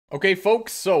Okay,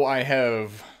 folks, so I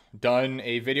have done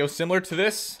a video similar to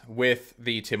this with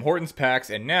the Tim Hortons packs,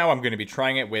 and now I'm going to be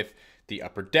trying it with the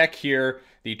Upper Deck here,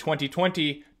 the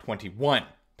 2020-21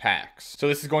 packs. So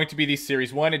this is going to be the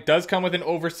Series 1. It does come with an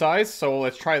oversize, so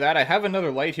let's try that. I have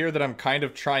another light here that I'm kind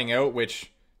of trying out,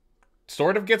 which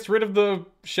sort of gets rid of the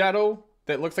shadow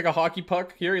that looks like a hockey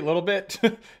puck here a little bit.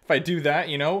 If I do that,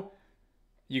 you know,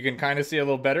 you can kind of see a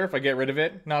little better. If I get rid of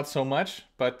it, not so much,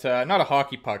 but not a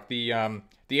hockey puck, the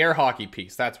air hockey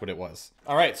piece, that's what it was.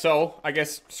 All right, so I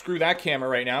guess screw that camera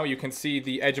right now. You can see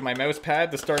the edge of my mouse pad,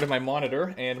 the start of my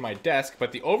monitor, and my desk,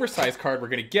 but the oversized card we're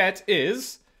gonna get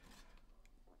is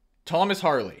Thomas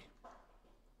Harley.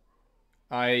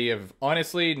 I have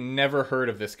honestly never heard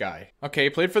of this guy. Okay,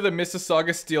 played for the Mississauga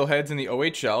Steelheads in the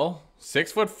OHL.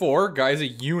 6'4", guy's a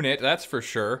unit, that's for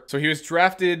sure. So he was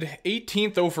drafted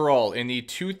 18th overall in the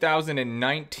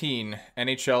 2019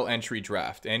 NHL entry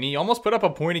draft. And he almost put up a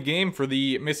point a game for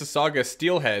the Mississauga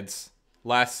Steelheads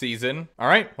last season. All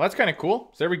right, well, that's kind of cool.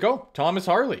 So there we go, Thomas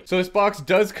Harley. So this box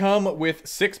does come with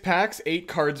 6 packs, 8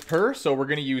 cards per. So we're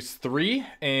gonna use 3,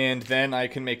 and then I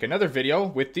can make another video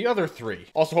with the other 3.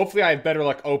 Also, hopefully I have better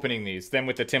luck opening these than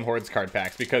with the Tim Hortons card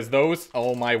packs, because those,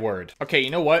 oh my word. Okay, you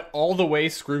know what? All the way,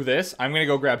 screw this. I'm gonna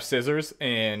go grab scissors,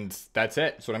 and that's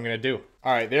it. That's what I'm gonna do.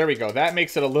 All right, there we go. That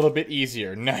makes it a little bit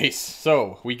easier. Nice.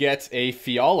 So we get a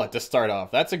Fiala to start off.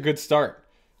 That's a good start.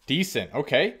 Decent.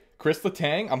 Okay. Chris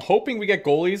Letang. I'm hoping we get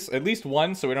goalies, at least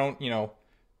one, so we don't, you know,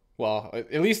 well,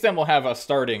 at least then we'll have us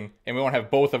starting, and we won't have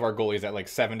both of our goalies at like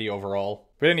 70 overall.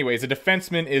 But anyways, a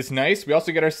defenseman is nice. We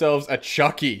also get ourselves a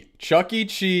Chucky. Chucky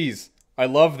Cheese. I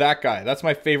love that guy. That's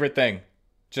my favorite thing.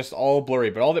 Just all blurry,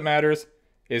 but all that matters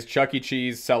is Chucky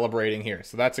Cheese celebrating here.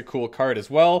 So that's a cool card as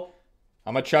well.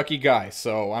 I'm a Chucky guy,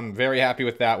 so I'm very happy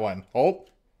with that one. Oh,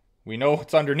 we know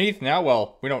what's underneath now.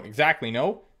 Well, we don't exactly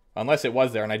know. Unless it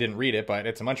was there and I didn't read it, but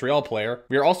it's a Montreal player.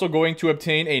 We are also going to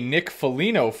obtain a Nick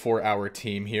Foligno for our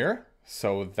team here.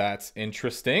 So that's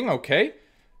interesting. Okay.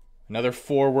 Another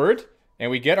forward. And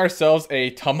we get ourselves a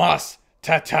Tomas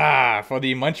Tatar for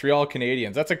the Montreal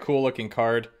Canadiens. That's a cool looking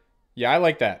card. Yeah, I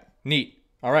like that. Neat.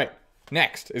 All right.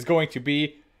 Next is going to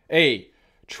be a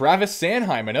Travis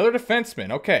Sanheim, another defenseman.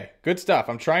 Okay, good stuff.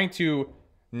 I'm trying to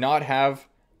not have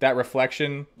that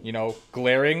reflection, you know,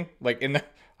 glaring like in the...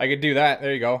 I could do that.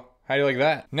 There you go. How do you like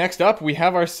that? Next up, we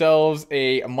have ourselves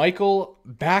a Michael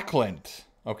Backlund.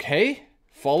 Okay.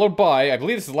 Followed by, I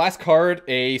believe this is the last card,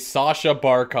 a Sasha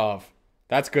Barkov.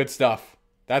 That's good stuff.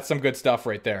 That's some good stuff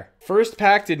right there. First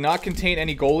pack did not contain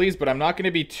any goalies, but I'm not going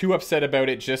to be too upset about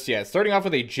it just yet. Starting off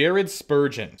with a Jared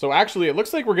Spurgeon. So actually, it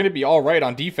looks like we're going to be all right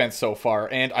on defense so far,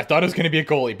 and I thought it was going to be a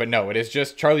goalie, but no, it is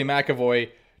just Charlie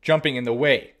McAvoy jumping in the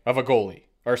way of a goalie.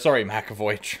 Or sorry,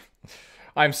 McAvoy.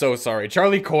 I'm so sorry.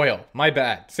 Charlie Coyle. My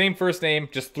bad. Same first name,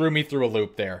 just threw me through a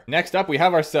loop there. Next up, we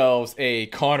have ourselves a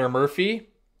Connor Murphy.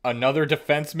 Another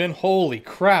defenseman. Holy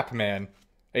crap, man.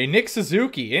 A Nick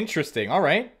Suzuki. Interesting. All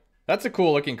right. That's a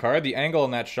cool looking card. The angle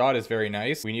on that shot is very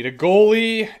nice. We need a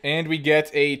goalie, and we get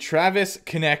a Travis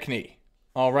Konechny.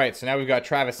 All right, so now we've got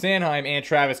Travis Sanheim and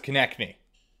Travis Konechny.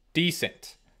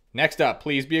 Decent. Next up,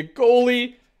 please be a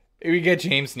goalie. We get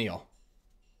James Neal.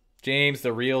 James,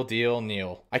 the real deal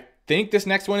Neal. I think this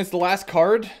next one is the last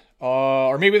card.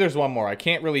 Or maybe there's one more. I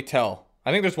can't really tell.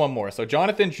 I think there's one more. So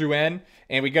Jonathan Drouin,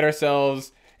 and we get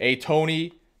ourselves a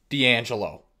Tony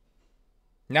DeAngelo.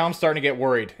 Now I'm starting to get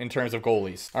worried in terms of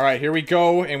goalies. All right, here we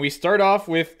go. And we start off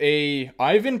with a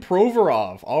Ivan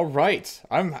Provorov. All right.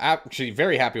 I'm actually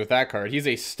very happy with that card. He's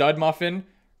a stud muffin.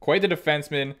 Quite the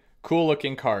defenseman. Cool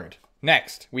looking card.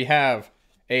 Next, we have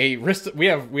a we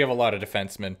have a lot of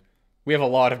defensemen. We have a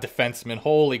lot of defensemen.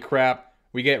 Holy crap.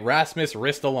 We get Rasmus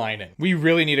Ristolainen. We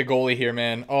really need a goalie here,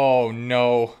 man. Oh,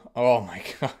 no. Oh, my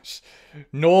gosh.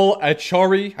 Noel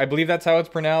Achari. I believe that's how it's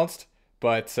pronounced.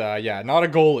 But, yeah, not a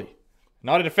goalie.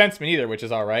 Not a defenseman either, which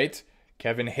is all right.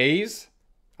 Kevin Hayes.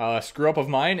 Screw up of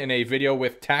mine in a video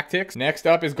with tactics. Next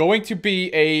up is going to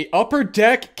be a Upper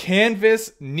Deck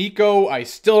Canvas Nico. I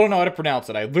still don't know how to pronounce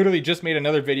it. I literally just made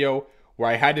another video where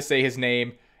I had to say his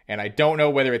name, and I don't know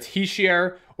whether it's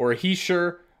Hischier or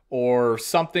Hischer or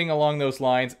something along those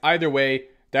lines. Either way,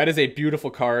 that is a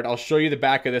beautiful card. I'll show you the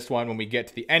back of this one when we get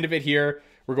to the end of it here.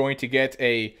 We're going to get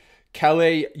a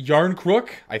Kalle Yarncrook.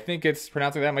 I think it's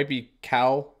pronounced like that. It might be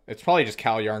Cal. It's probably just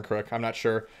Cal Yarncrook. I'm not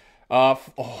sure. Oh,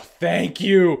 thank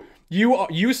you.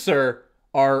 You, sir,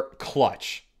 are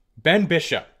clutch. Ben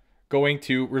Bishop going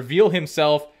to reveal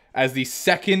himself as the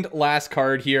second last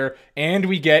card here. And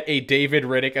we get a David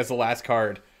Riddick as the last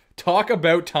card. Talk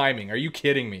about timing. Are you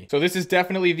kidding me? So this is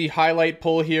definitely the highlight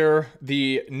pull here.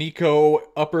 The Nico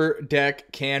Upper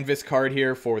Deck Canvas card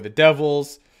here for the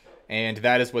Devils. And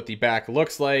that is what the back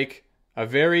looks like. A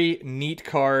very neat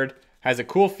card. Has a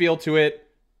cool feel to it.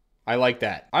 I like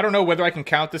that. I don't know whether I can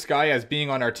count this guy as being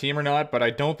on our team or not, but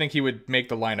I don't think he would make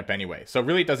the lineup anyway. So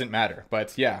really it doesn't matter.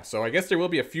 But yeah, so I guess there will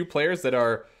be a few players that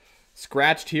are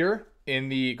scratched here in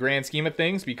the grand scheme of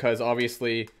things, because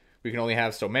obviously we can only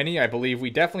have so many. I believe we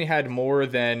definitely had more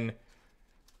than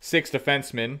 6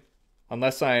 defensemen,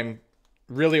 unless I'm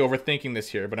really overthinking this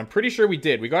here, but I'm pretty sure we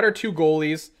did. We got our 2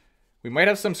 goalies. We might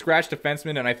have some scratch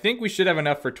defensemen, and I think we should have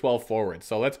enough for 12 forwards.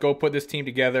 So let's go put this team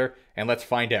together, and let's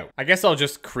find out. I guess I'll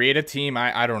just create a team.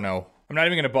 I don't know. I'm not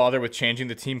even going to bother with changing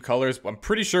the team colors. I'm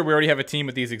pretty sure we already have a team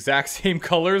with these exact same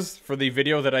colors for the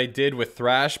video that I did with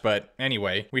Thrash. But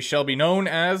anyway, we shall be known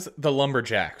as the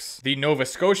Lumberjacks. The Nova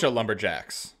Scotia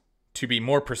Lumberjacks, to be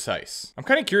more precise. I'm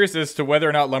kind of curious as to whether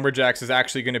or not Lumberjacks is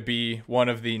actually going to be one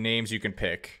of the names you can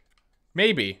pick.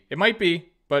 Maybe. It might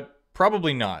be, but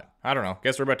probably not. I don't know.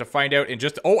 Guess we're about to find out in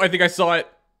just... Oh, I think I saw it.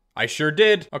 I sure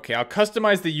did. Okay, I'll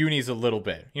customize the unis a little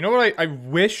bit. You know what? I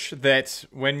wish that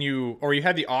when you... Or you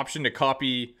had the option to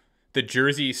copy the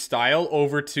jersey style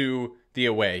over to the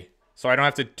away. So I don't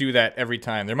have to do that every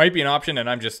time. There might be an option and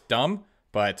I'm just dumb,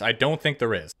 but I don't think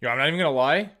there is. Yo, I'm not even gonna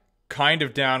lie. Kind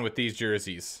of down with these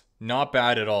jerseys. Not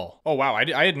bad at all. Oh, wow.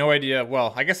 I had no idea.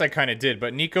 Well, I guess I kind of did,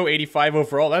 but Nico 85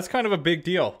 overall, that's kind of a big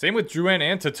deal. Same with Drouin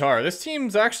and Tatar. This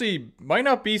team's actually might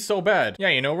not be so bad. Yeah,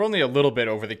 you know, we're only a little bit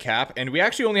over the cap, and we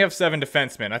actually only have 7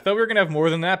 defensemen. I thought we were going to have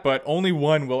more than that, but only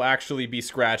 1 will actually be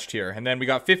scratched here. And then we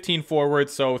got 15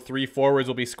 forwards, so 3 forwards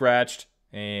will be scratched.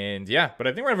 And yeah, but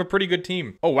I think we're gonna have a pretty good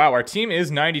team. Oh wow, our team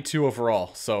is 92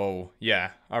 overall. So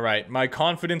yeah, all right. My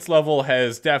confidence level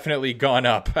has definitely gone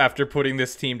up after putting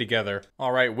this team together.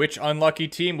 All right, which unlucky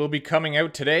team will be coming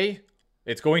out today?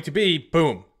 It's going to be,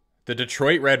 boom, the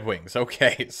Detroit Red Wings.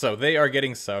 Okay, so they are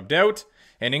getting subbed out.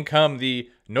 And in come the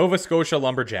Nova Scotia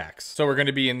Lumberjacks. So we're going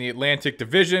to be in the Atlantic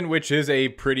Division, which is a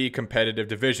pretty competitive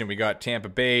division. We got Tampa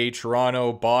Bay,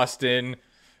 Toronto, Boston,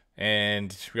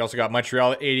 and we also got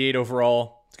Montreal at 88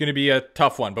 overall. It's going to be a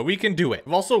tough one, but we can do it.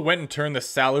 I've also went and turned the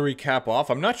salary cap off.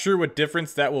 I'm not sure what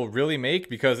difference that will really make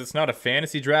because it's not a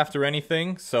fantasy draft or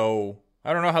anything. So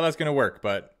I don't know how that's going to work,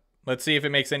 but let's see if it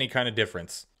makes any kind of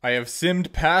difference. I have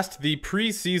simmed past the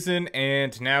preseason,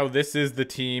 and now this is the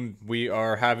team we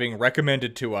are having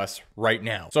recommended to us right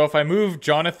now. So if I move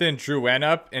Jonathan Drouin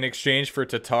up in exchange for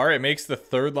Tatar, it makes the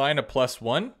third line a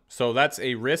 +1. So that's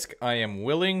a risk I am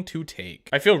willing to take.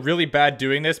 I feel really bad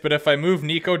doing this, but if I move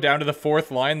Nico down to the 4th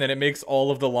line, then it makes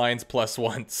all of the lines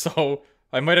 +1. So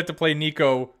I might have to play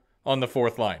Nico on the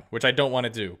 4th line, which I don't want to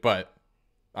do, but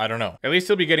I don't know. At least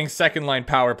he'll be getting 2nd line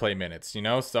power play minutes, you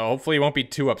know? So hopefully he won't be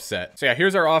too upset. So yeah,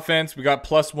 here's our offense. We got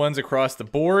 +1s across the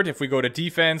board. If we go to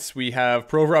defense, we have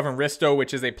Provorov and Risto,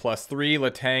 which is a +3.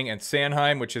 Letang and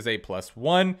Sanheim, which is a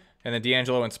 +1. And then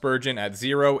D'Angelo and Spurgeon at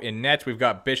 0. In net, we've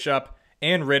got Bishop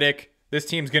and Riddick. This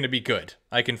team's going to be good.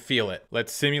 I can feel it.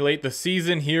 Let's simulate the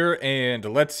season here, and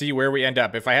let's see where we end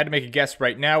up. If I had to make a guess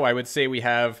right now, I would say we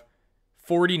have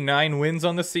 49 wins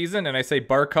on the season, and I say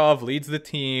Barkov leads the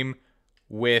team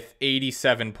with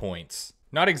 87 points.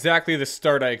 Not exactly the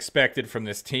start I expected from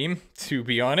this team, to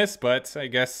be honest, but I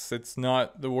guess it's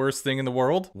not the worst thing in the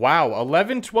world. Wow,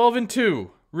 11, 12, and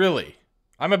 2. Really?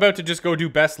 I'm about to just go do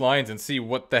best lines and see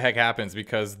what the heck happens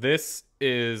because this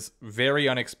is very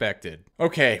unexpected.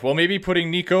 Okay, well maybe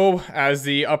putting Nico as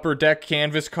the upper deck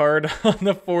canvas card on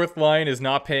the 4th line is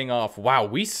not paying off. Wow,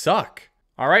 we suck.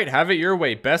 All right, have it your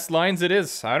way. Best lines it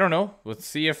is. I don't know. Let's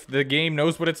see if the game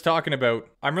knows what it's talking about.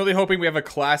 I'm really hoping we have a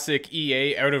classic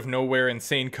EA out of nowhere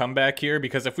insane comeback here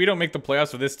because if we don't make the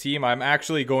playoffs with this team, I'm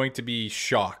actually going to be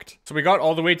shocked. So we got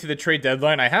all the way to the trade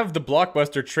deadline. I have the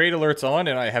blockbuster trade alerts on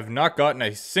and I have not gotten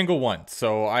a single one.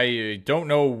 So I don't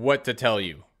know what to tell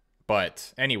you.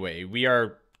 But anyway, we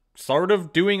are sort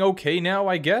of doing okay now,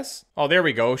 I guess. Oh, there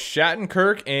we go.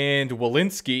 Shattenkirk and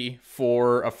Walensky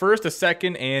for a 1st, a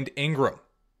 2nd, and Ingram.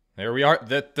 There we are.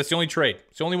 That's the only trade.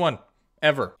 It's the only one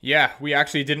ever. Yeah, we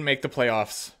actually didn't make the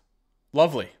playoffs.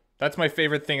 Lovely. That's my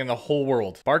favorite thing in the whole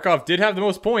world. Barkov did have the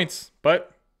most points,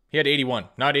 but he had 81,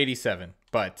 not 87.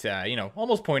 But, you know,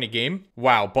 almost point a game.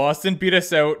 Wow, Boston beat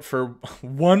us out for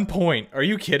 1 point. Are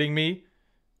you kidding me?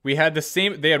 We had the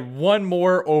same, they had 1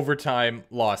 more overtime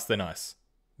loss than us.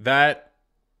 That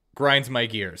grinds my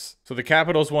gears. So the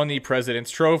Capitals won the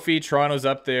President's Trophy. Toronto's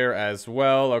up there as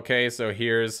well. Okay, so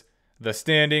here's the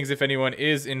standings if anyone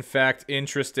is in fact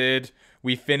interested.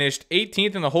 We finished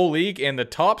 18th in the whole league, and the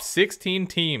top 16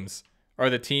 teams are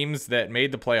the teams that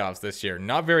made the playoffs this year.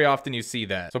 Not very often you see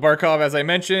that. So Barkov, as I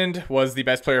mentioned, was the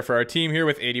best player for our team here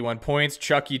with 81 points.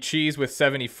 Chuck E. Cheese with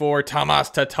 74.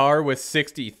 Tomas Tatar with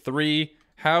 63.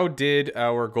 How did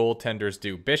our goaltenders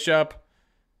do? Bishop,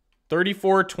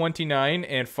 34, 29,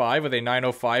 and 5 with a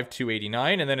 905,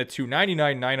 289, and then a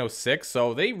 299, 906.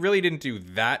 So they really didn't do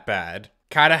that bad.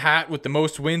 Katahat with the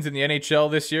most wins in the NHL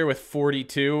this year with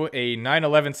 42, a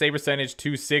 911 save percentage,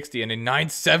 260, and a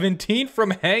 917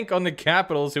 from Hank on the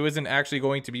Capitals, who isn't actually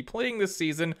going to be playing this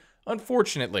season,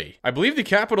 unfortunately. I believe the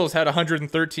Capitals had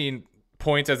 113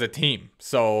 points as a team.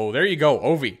 So there you go,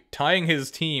 Ovi tying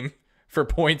his team for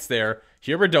points there.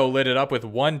 Huberdeau lit it up with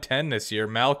 110 this year.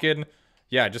 Malkin,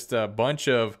 yeah, just a bunch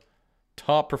of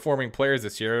top performing players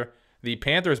this year. The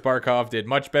Panthers' Barkov did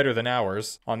much better than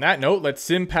ours. On that note, let's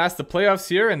sim past the playoffs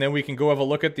here, and then we can go have a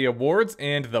look at the awards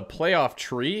and the playoff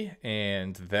tree,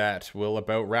 and that will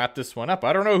about wrap this one up.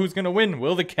 I don't know who's going to win.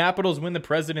 Will the Capitals win the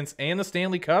Presidents and the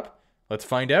Stanley Cup? Let's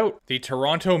find out. The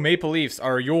Toronto Maple Leafs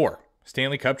are your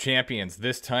Stanley Cup champions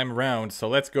this time around, so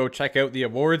let's go check out the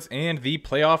awards and the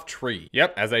playoff tree.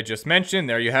 Yep, as I just mentioned,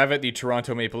 there you have it, the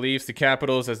Toronto Maple Leafs, the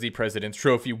Capitals as the President's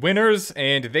Trophy winners,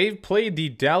 and they've played the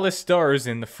Dallas Stars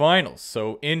in the finals,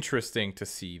 so interesting to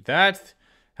see that.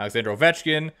 Alexander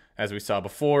Ovechkin, as we saw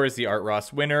before, is the Art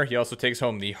Ross winner. He also takes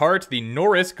home the Hart. The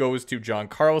Norris goes to John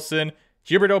Carlson.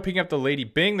 Huberdeau picking up the Lady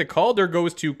Byng. The Calder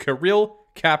goes to Kirill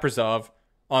Kaprizov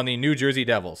on the New Jersey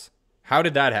Devils. How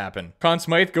did that happen? Conn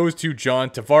Smythe goes to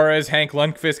John Tavares. Hank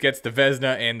Lundqvist gets the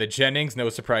Vezina and the Jennings. No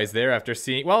surprise there after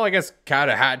seeing... Well, I guess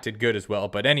Katahat did good as well.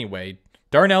 But anyway,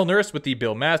 Darnell Nurse with the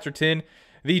Bill Masterton.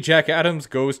 The Jack Adams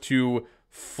goes to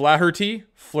Flaherty.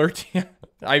 Flirty.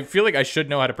 I feel like I should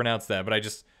know how to pronounce that, but I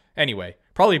just... Anyway,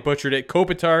 probably butchered it.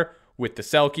 Kopitar with the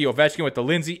Selke, Ovechkin with the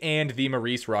Lindsay, and the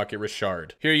Maurice Rocket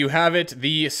Richard. Here you have it.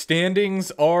 The standings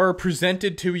are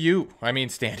presented to you. I mean,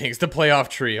 standings, the playoff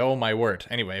tree. Oh my word.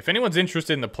 Anyway, if anyone's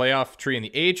interested in the playoff tree in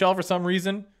the AHL for some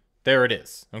reason, there it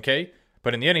is, okay?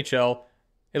 But in the NHL,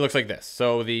 it looks like this.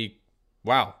 So the,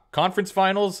 wow, conference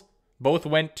finals both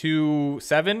went to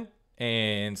 7,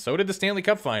 and so did the Stanley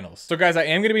Cup finals. So guys, I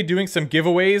am going to be doing some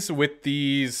giveaways with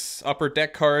these Upper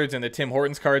Deck cards and the Tim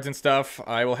Hortons cards and stuff.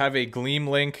 I will have a Gleam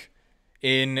link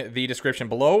in the description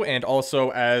below, and also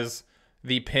as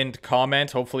the pinned comment.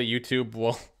 Hopefully YouTube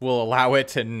will allow it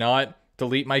to not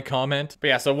delete my comment. But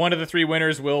yeah, so one of the 3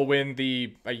 winners will win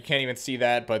the, you can't even see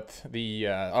that, but the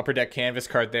Upper Deck canvas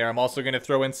card there. I'm also going to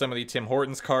throw in some of the Tim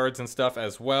Hortons cards and stuff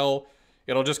as well.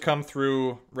 It'll just come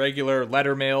through regular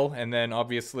letter mail, and then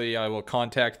obviously I will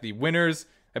contact the winners.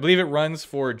 I believe it runs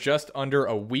for just under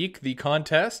a week, the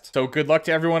contest. So good luck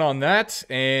to everyone on that.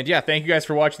 And yeah, thank you guys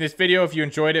for watching this video. If you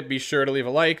enjoyed it, be sure to leave a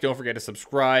like. Don't forget to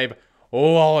subscribe.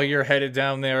 Oh, while you're headed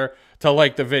down there to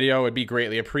like the video, it'd be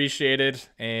greatly appreciated.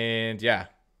 And yeah,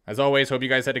 as always, hope you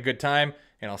guys had a good time,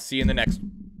 and I'll see you in the next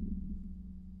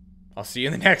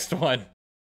one.